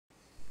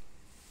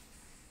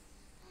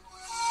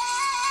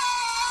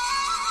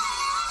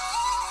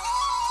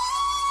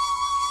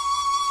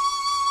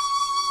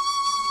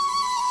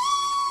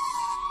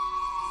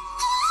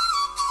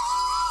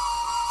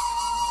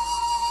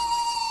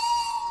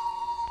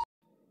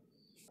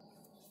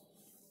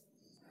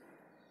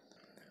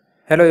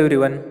Hello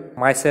everyone,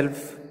 myself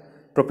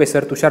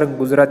Professor Tushar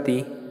Gujrati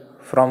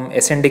from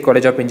SND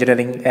College of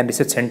Engineering and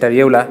Research Center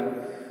Yeola.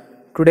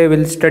 Today we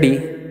will study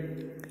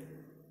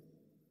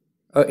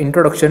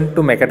Introduction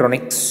to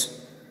Mechatronics.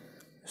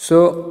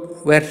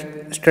 So we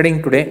are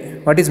studying today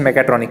what is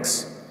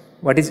mechatronics,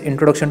 what is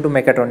Introduction to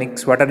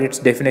Mechatronics, what are its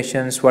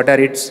definitions, what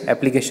are its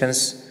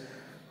applications,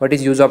 what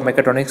is use of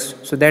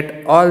mechatronics. So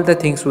that all the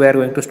things we are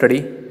going to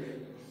study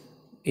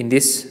in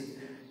this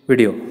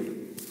video.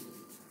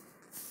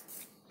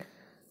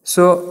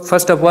 So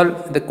first of all,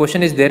 the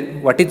question is there,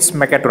 what is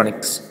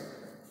mechatronics?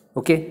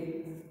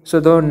 Okay,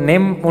 so the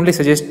name only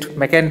suggests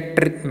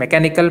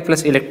mechanical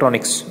plus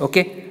electronics.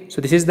 Okay,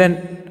 so this is the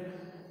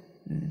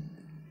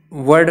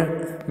word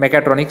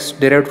mechatronics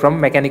derived from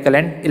mechanical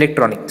and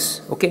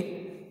electronics. Okay,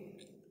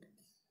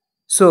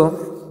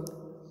 so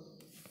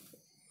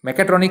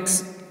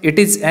mechatronics, it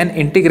is an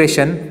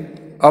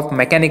integration of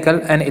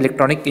mechanical and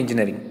electronic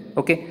engineering.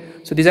 Okay,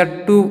 so these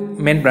are two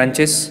main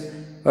branches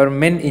or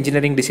main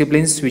engineering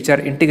disciplines which are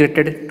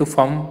integrated to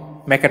form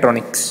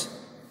mechatronics.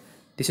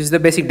 This is the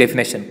basic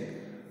definition.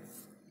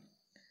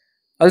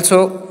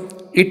 Also,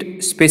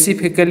 it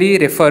specifically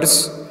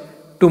refers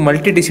to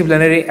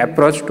multidisciplinary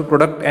approach to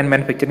product and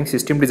manufacturing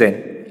system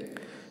design.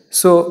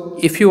 So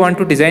if you want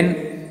to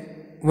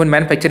design one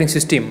manufacturing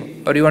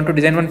system or you want to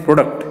design one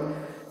product,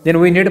 then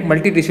we need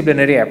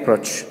multidisciplinary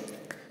approach.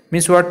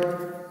 Means what?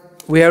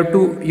 We have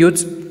to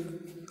use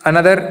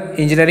another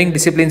engineering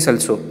disciplines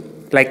also,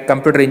 like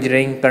computer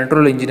engineering,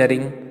 control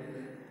engineering,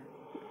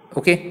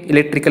 okay,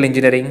 electrical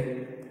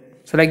engineering.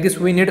 So like this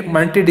we need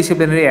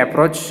multidisciplinary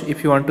approach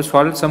if you want to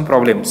solve some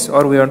problems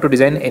or we want to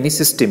design any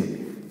system.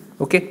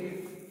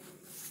 Okay,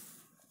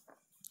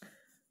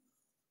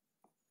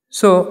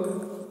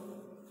 so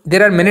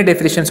there are many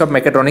definitions of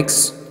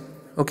mechatronics,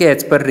 okay,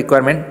 as per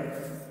requirement.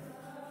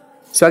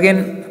 So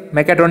again,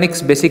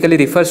 mechatronics basically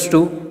refers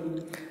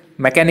to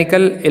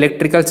mechanical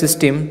electrical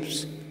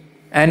systems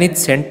and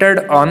it's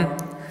centered on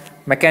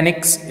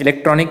mechanics,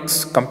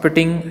 electronics,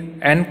 computing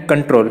and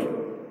control,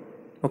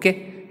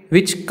 okay,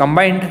 which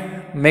combined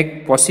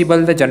make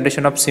possible the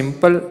generation of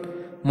simple,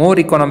 more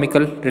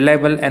economical,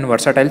 reliable and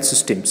versatile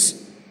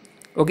systems.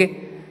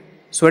 Okay,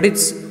 so what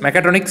is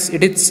mechatronics?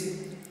 It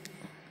is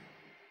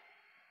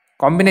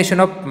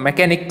combination of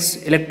mechanics,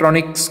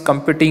 electronics,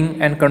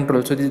 computing and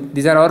control. So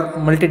these are our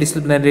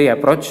multidisciplinary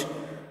approach,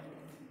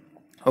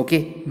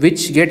 okay,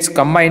 which gets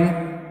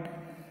combined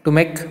to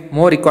make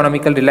more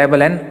economical,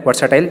 reliable and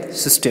versatile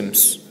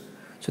systems.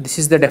 So this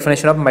is the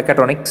definition of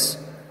mechatronics.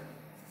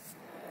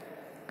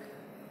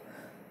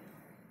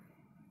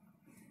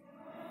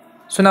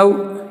 So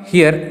now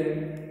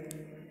here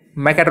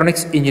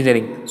mechatronics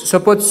engineering. So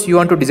suppose you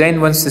want to design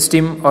one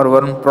system or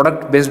one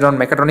product based on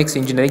mechatronics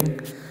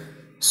engineering.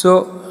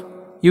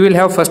 So you will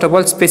have first of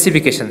all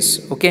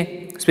specifications,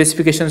 okay,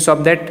 specifications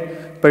of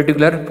that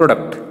particular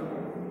product.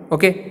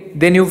 Okay,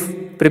 then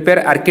you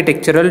prepare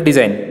architectural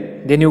design.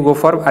 Then you go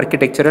for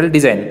architectural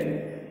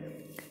design.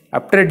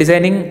 After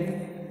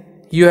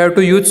designing, you have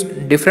to use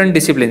different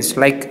disciplines,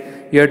 like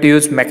you have to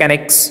use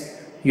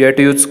mechanics, you have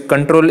to use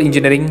control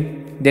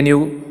engineering, then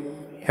you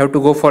have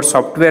to go for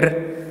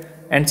software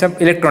and some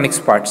electronics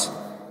parts,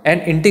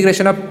 and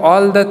integration of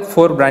all the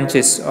four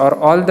branches or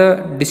all the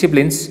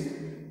disciplines,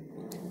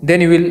 then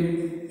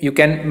you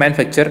can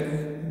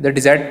manufacture the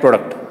desired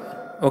product.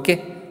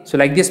 Okay, so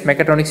like this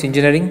mechatronics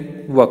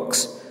engineering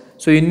works.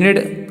 So you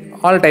need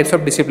all types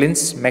of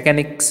disciplines,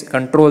 mechanics,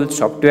 control,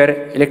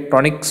 software,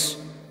 electronics.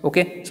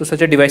 Okay, so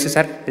such a devices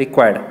are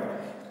required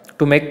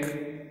to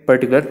make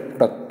particular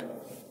product.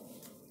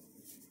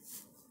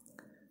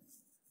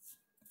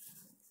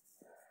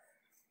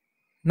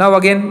 Now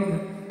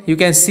again you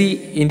can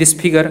see in this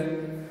figure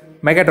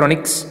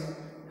mechatronics,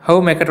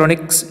 how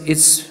mechatronics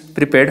is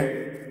prepared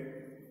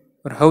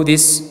or how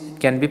this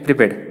can be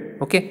prepared.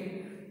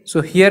 Okay,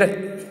 so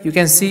here you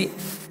can see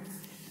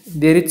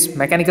there is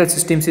mechanical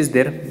systems is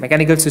there.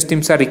 Mechanical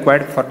systems are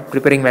required for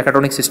preparing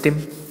mechatronic system.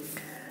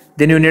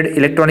 Then you need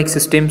electronic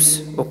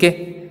systems,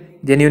 okay,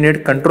 then you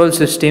need control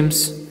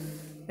systems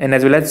and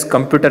as well as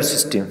computer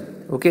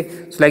system.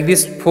 Okay, so like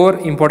these four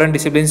important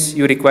disciplines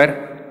you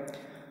require.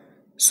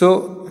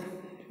 So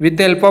with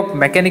the help of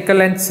mechanical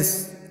and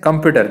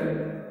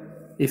computer,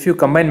 if you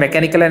combine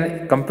mechanical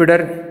and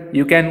computer,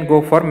 you can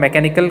go for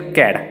mechanical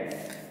CAD.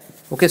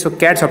 Okay, so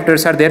CAD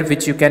softwares are there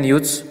which you can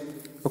use.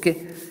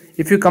 Okay,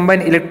 if you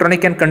combine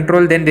electronic and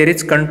control, then there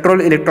is control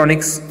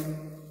electronics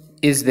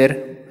is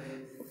there.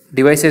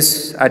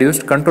 Devices are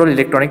used, control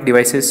electronic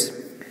devices.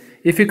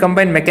 If you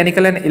combine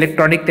mechanical and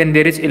electronic, then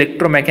there is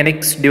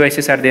electromechanics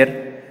devices are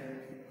there.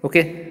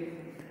 Okay,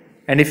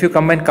 and if you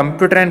combine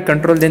computer and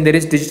control, then there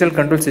is digital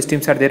control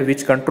systems are there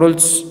which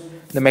controls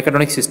the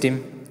mechatronic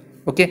system.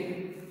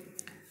 Okay,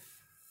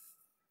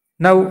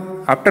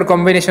 now after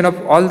combination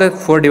of all the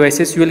four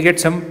devices, you will get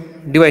some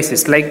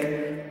devices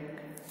like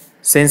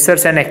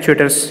sensors and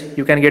actuators.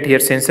 You can get here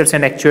sensors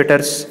and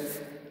actuators.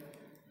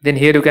 Then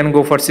here you can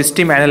go for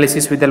system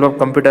analysis with the help of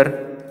computer.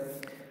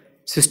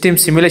 System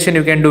simulation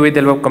you can do with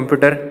the help of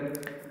computer.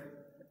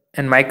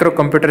 And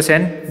microcomputers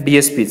and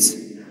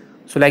DSPs.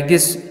 So like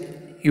this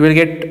you will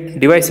get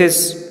devices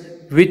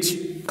which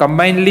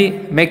combinedly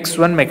makes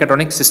one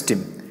mechatronic system.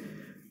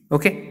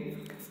 Okay,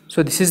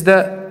 so this is the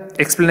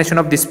explanation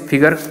of this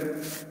figure.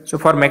 So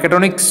for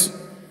mechatronics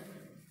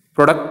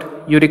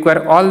product you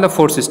require all the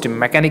four systems: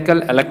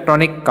 mechanical,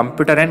 electronic,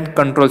 computer and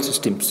control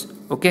systems.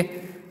 Okay,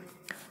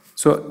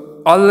 so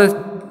all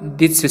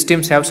these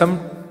systems have some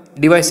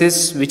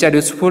devices which are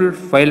useful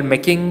while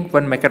making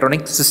one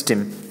mechatronic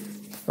system.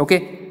 Okay,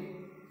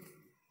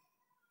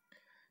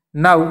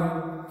 now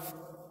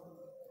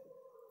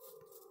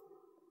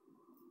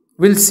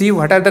we'll see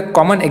what are the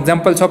common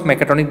examples of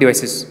mechatronic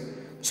devices.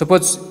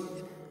 Suppose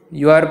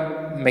you are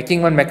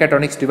making one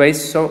mechatronics device,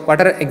 so what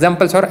are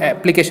examples or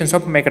applications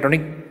of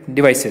mechatronic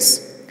devices?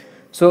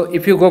 So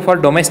if you go for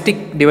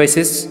domestic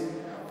devices,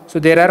 so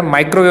there are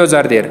microwaves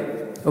are there.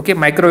 Okay,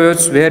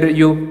 microwaves where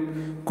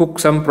you cook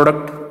some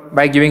product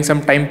by giving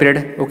some time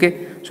period.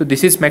 Okay, so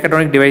this is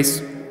mechatronic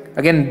device.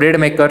 Again, bread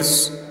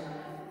makers,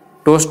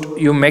 toast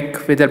you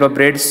make with the help of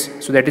breads,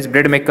 so that is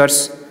bread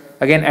makers.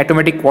 Again,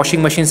 automatic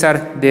washing machines are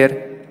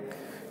there.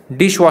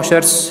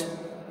 Dishwashers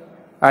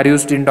are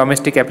used in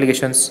domestic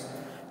applications.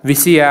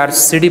 VCRs,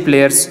 CD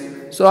players,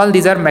 so all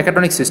these are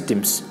mechatronic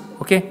systems.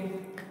 Okay,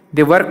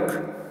 they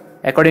work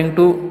according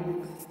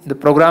to the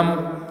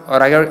program or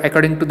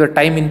according to the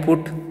time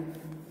input.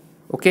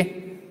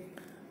 Okay,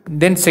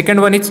 then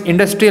second one is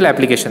industrial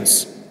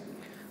applications.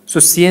 So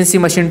CNC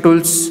machine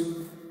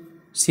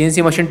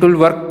tool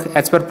work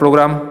as per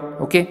program.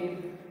 Okay,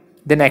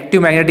 then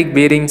active magnetic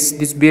bearings,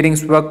 these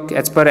bearings work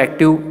as per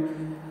active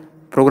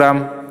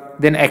program.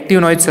 Then active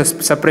noise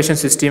suppression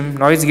system,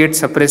 noise gets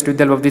suppressed with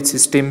the help of these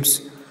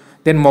systems.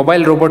 Then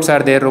mobile robots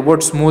are there,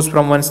 robots moves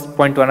from one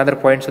point to another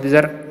point. So these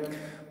are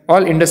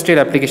all industrial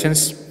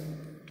applications.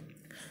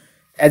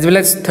 As well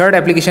as third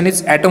application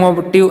is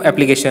automotive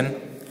application.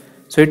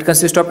 So it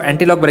consists of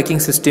anti-lock braking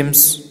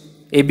systems,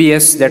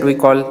 ABS that we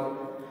call,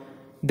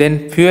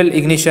 then fuel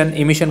ignition,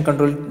 emission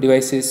control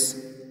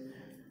devices,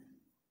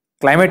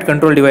 climate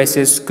control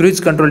devices, cruise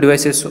control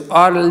devices. So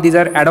all these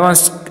are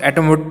advanced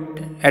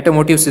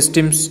automotive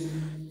systems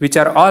which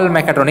are all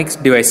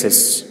mechatronics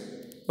devices.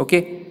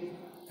 Okay,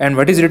 and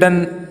what is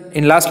written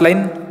in last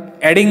line?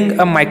 Adding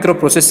a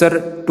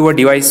microprocessor to a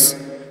device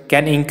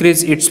can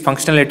increase its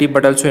functionality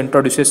but also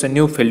introduces a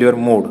new failure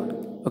mode.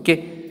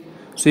 Okay,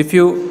 so if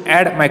you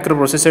add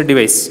microprocessor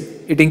device,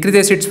 it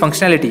increases its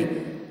functionality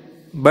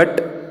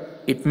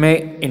but it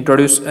may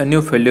introduce a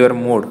new failure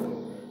mode.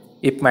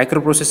 If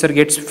microprocessor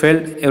gets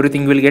failed,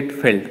 everything will get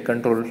failed,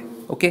 control.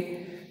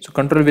 Okay, so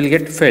control will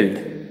get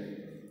failed.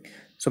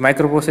 So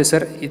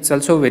microprocessor, it's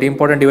also a very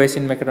important device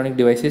in mechatronic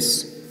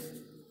devices.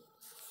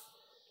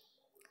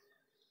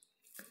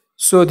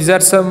 So these are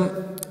some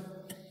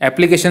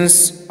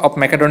applications of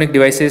mechatronic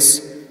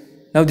devices.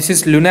 Now this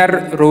is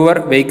lunar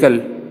rover vehicle.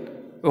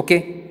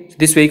 Okay, so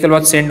this vehicle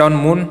was sent on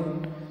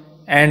moon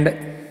and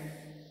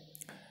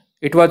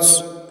it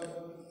was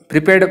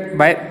prepared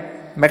by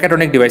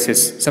mechatronic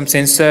devices. Some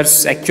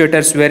sensors,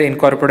 actuators were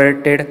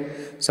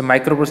incorporated, some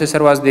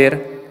microprocessor was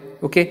there.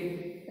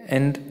 Okay,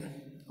 and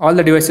all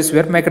the devices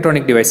were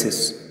mechatronic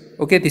devices.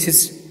 Okay, this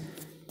is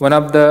one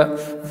of the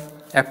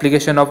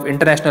application of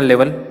international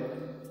level.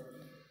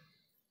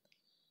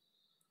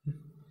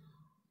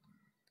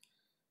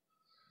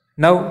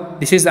 Now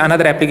this is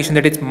another application,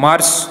 that is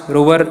Mars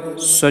rover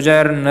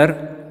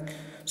Sojourner.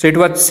 So it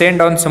was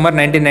sent on summer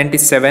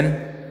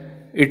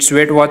 1997. Its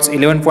weight was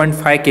 11.5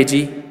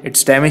 kg.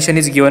 Its dimension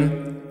is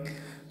given.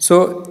 So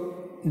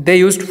they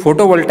used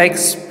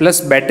photovoltaics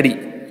plus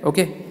battery.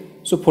 Okay,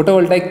 so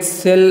photovoltaic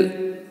cell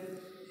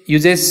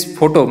uses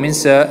photo,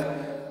 means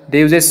they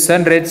uses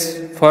sun rays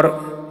for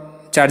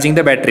charging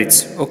the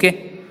batteries.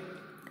 Okay,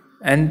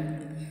 and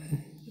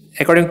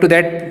according to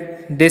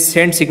that they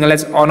send signal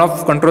as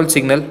on-off control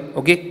signal.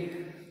 Okay,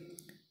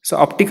 so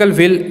optical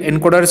wheel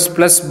encoders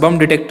plus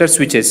bump detector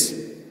switches.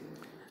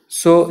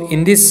 So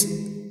in this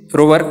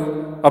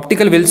rover,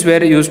 optical wheels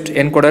were used,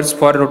 encoders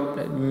for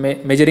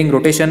measuring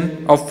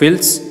rotation of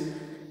wheels,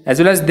 as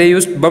well as they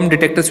used bump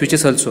detector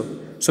switches also.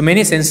 So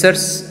many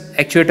sensors,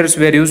 actuators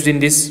were used in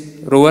this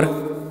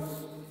rover.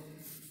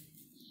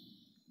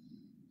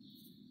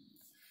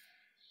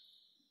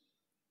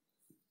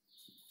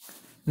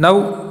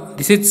 Now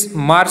this is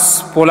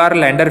Mars polar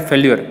lander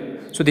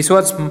failure. So this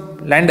was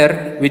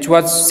lander which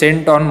was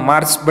sent on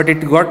Mars but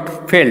it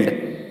got failed.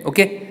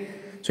 Okay,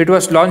 so it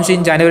was launched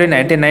in January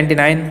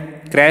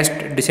 1999,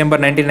 crashed December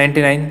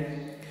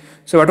 1999.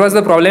 So what was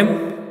the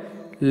problem?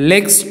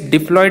 Legs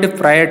deployed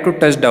prior to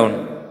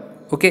touchdown.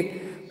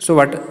 Okay, so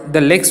what,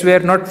 the legs were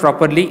not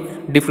properly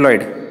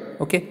deployed.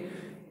 Okay,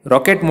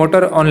 rocket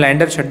motor on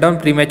lander shut down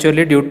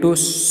prematurely due to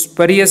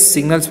spurious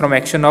signals from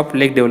action of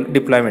leg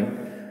deployment.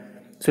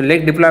 So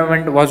leg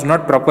deployment was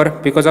not proper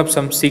because of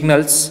some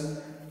signals.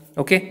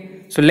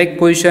 Okay, so leg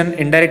position,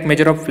 indirect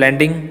measure of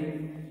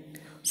landing.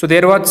 So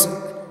there was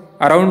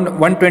around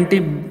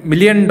 $120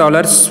 million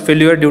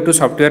failure due to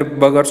software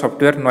bug or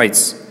software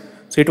noise.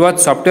 So it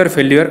was software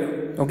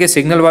failure. Okay,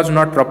 signal was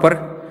not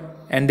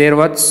proper and there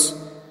was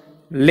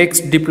legs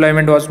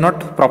deployment was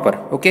not proper.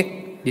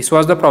 Okay, this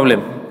was the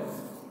problem.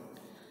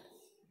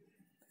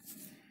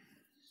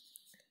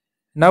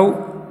 Now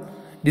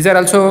these are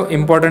also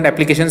important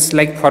applications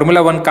like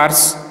Formula 1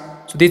 cars.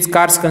 So these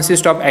cars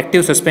consist of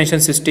active suspension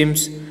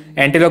systems,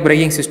 anti-lock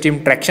braking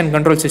system, traction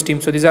control system.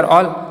 So these are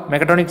all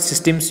mechatronic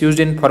systems used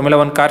in Formula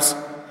 1 cars.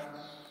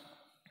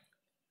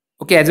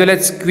 Okay, as well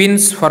as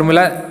Queen's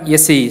Formula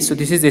SAE. So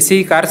this is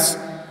SAE cars.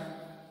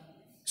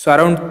 So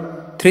around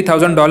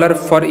 $3,000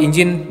 for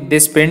engine they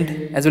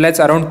spend, as well as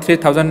around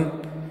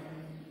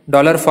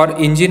 $3,000 for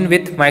engine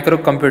with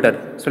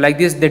microcomputer. So like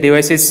this the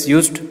device is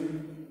used.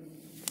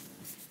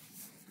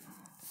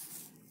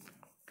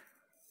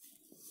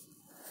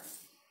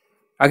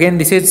 Again,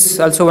 this is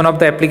also one of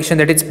the application,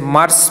 that is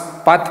Mars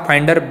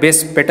Pathfinder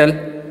base petal.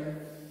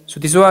 So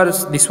this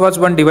was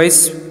one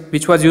device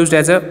which was used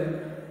as a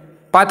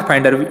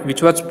pathfinder,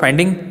 which was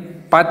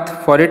finding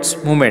path for its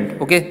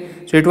movement. Okay,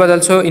 so it was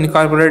also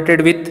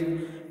incorporated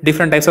with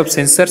different types of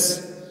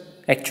sensors,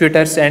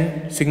 actuators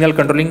and signal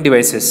controlling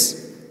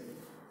devices.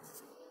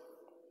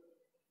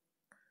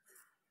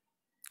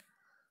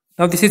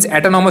 Now this is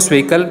autonomous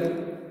vehicle.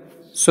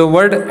 So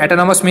word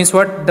autonomous means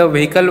what? The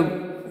vehicle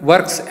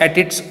works at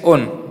its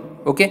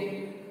own.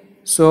 Okay,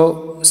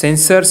 so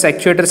sensors,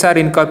 actuators are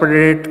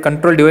incorporated,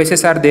 control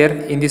devices are there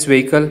in this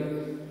vehicle,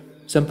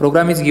 some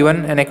program is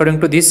given, and according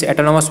to this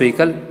autonomous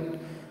vehicle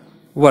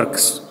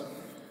works.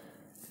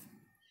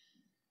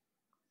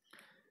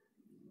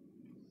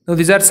 Now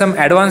these are some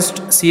advanced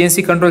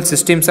CNC control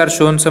systems are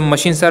shown, some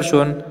machines are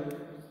shown.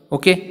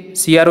 Okay,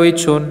 CRO is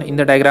shown in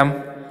the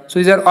diagram. So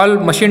these are all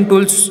machine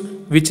tools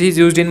which is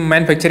used in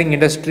manufacturing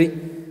industry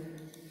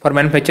for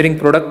manufacturing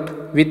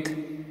product with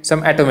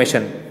some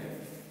automation.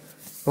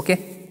 Okay,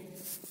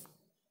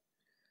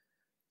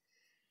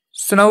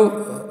 so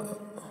now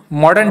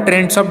modern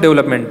trends of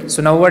development.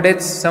 So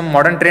nowadays some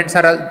modern trends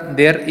are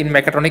there in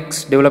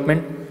mechatronics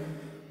development.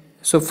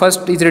 So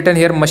first is written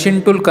here,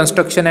 machine tool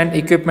construction and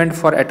equipment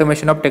for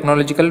automation of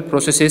technological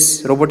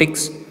processes,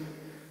 robotics.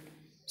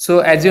 So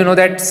as you know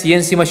that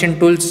CNC machine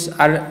tools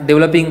are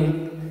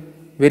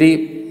developing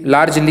very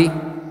largely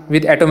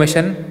with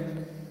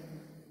automation,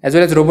 as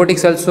well as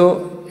robotics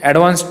also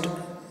advanced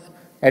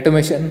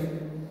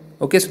automation.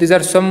 Okay, so these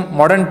are some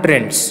modern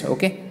trends.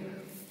 Okay,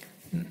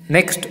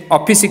 next,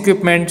 office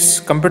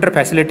equipments, computer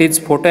facilities,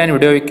 photo and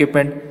video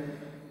equipment.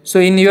 So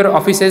in your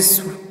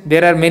offices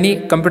there are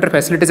many computer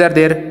facilities are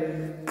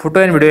there,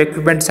 photo and video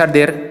equipments are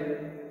there,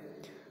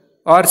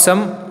 or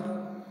some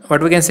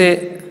what we can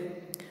say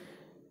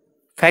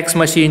fax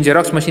machine,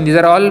 xerox machine. These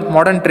are all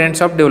modern trends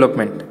of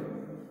development.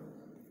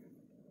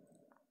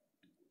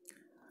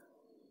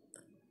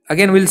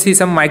 Again we'll see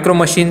some micro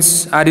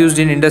machines are used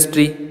in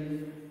industry,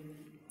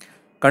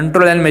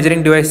 control and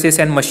measuring devices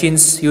and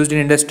machines used in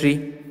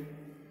industry,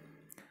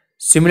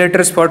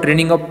 simulators for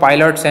training of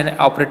pilots and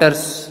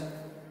operators,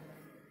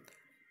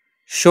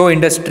 show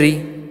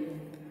industry,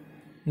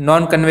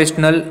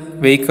 non-conventional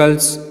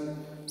vehicles.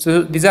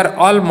 So these are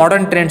all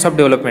modern trends of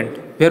development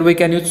where we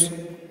can use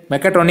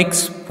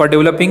mechatronics for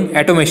developing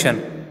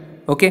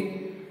automation.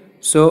 Okay,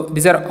 so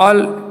these are all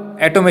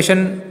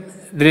automation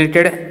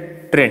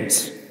related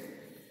trends.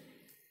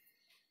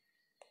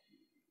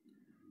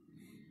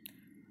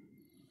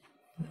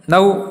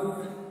 Now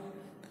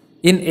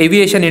in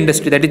aviation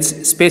industry, that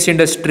is space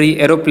industry,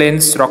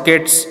 aeroplanes,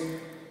 rockets,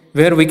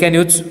 where we can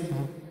use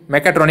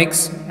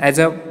mechatronics as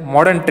a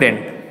modern trend.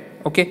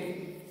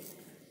 Okay,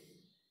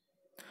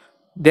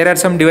 there are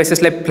some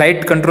devices like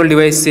flight control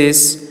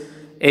devices,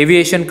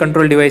 aviation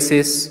control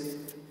devices.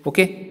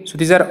 Okay, so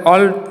these are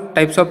all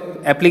types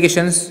of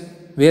applications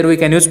where we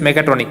can use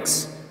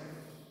mechatronics.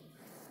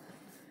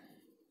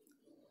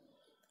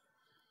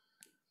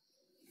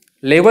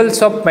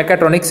 Levels of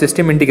mechatronic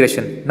system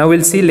integration. Now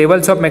we'll see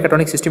levels of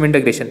mechatronic system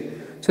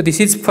integration. So this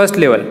is first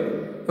level.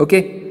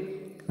 Okay,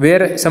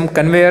 where some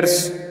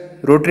conveyors,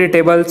 rotary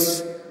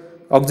tables,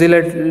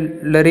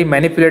 auxiliary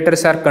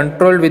manipulators are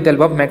controlled with the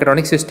help of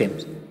mechatronic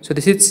systems. So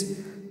this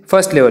is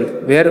first level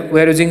where we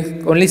are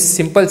using only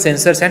simple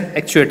sensors and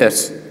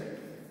actuators.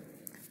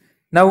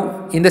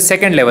 Now in the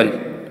second level,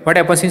 what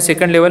happens in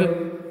second level?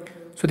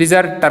 So these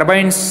are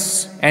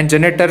turbines and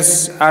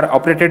generators are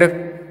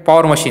operated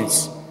power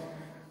machines.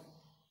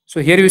 So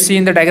here you see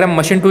in the diagram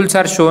machine tools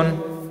are shown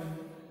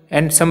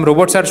and some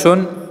robots are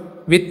shown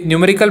with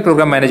numerical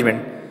program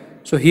management.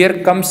 So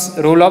here comes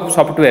role of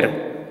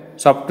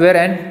software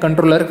and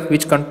controller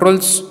which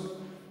controls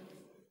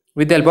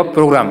with the help of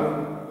program.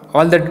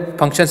 All the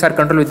functions are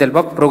controlled with the help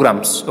of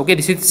programs. Okay,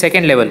 this is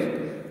second level.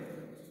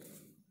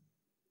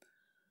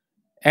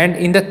 And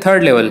in the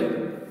third level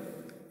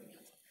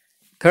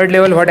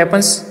what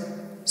happens?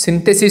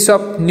 Synthesis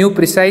of new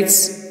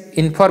precise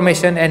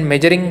information and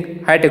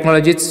measuring high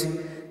technologies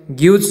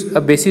gives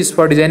a basis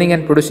for designing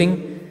and producing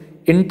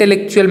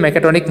intellectual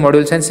mechatronic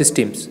modules and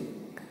systems.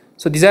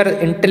 So these are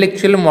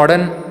intellectual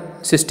modern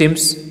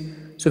systems,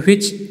 so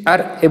which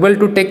are able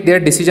to take their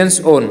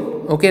decisions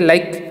own. Okay,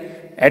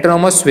 like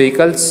autonomous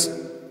vehicles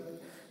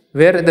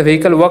where the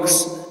vehicle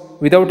works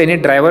without any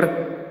driver.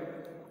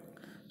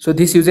 So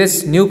this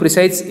uses new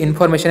precise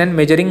information and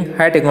measuring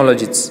high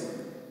technologies.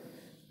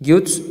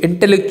 gives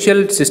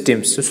intellectual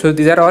systems. So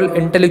these are all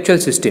intellectual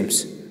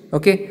systems.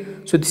 Okay,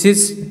 so this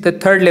is the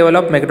third level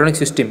of mechatronic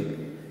system,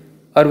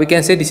 or we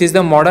can say this is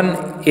the modern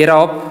era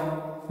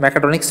of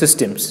mechatronic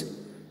systems.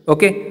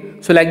 Okay,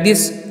 so like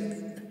this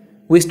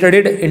we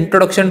studied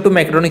introduction to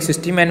mechatronic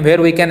system and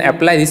where we can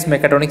apply this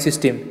mechatronic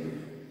system.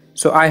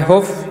 So I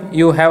hope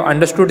you have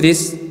understood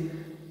this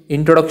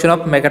introduction of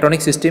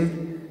mechatronic system.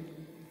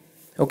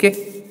 Okay,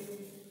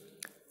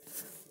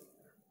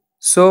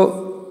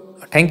 so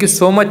thank you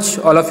so much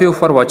all of you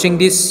for watching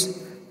this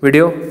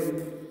video.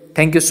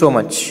 Thank you so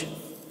much.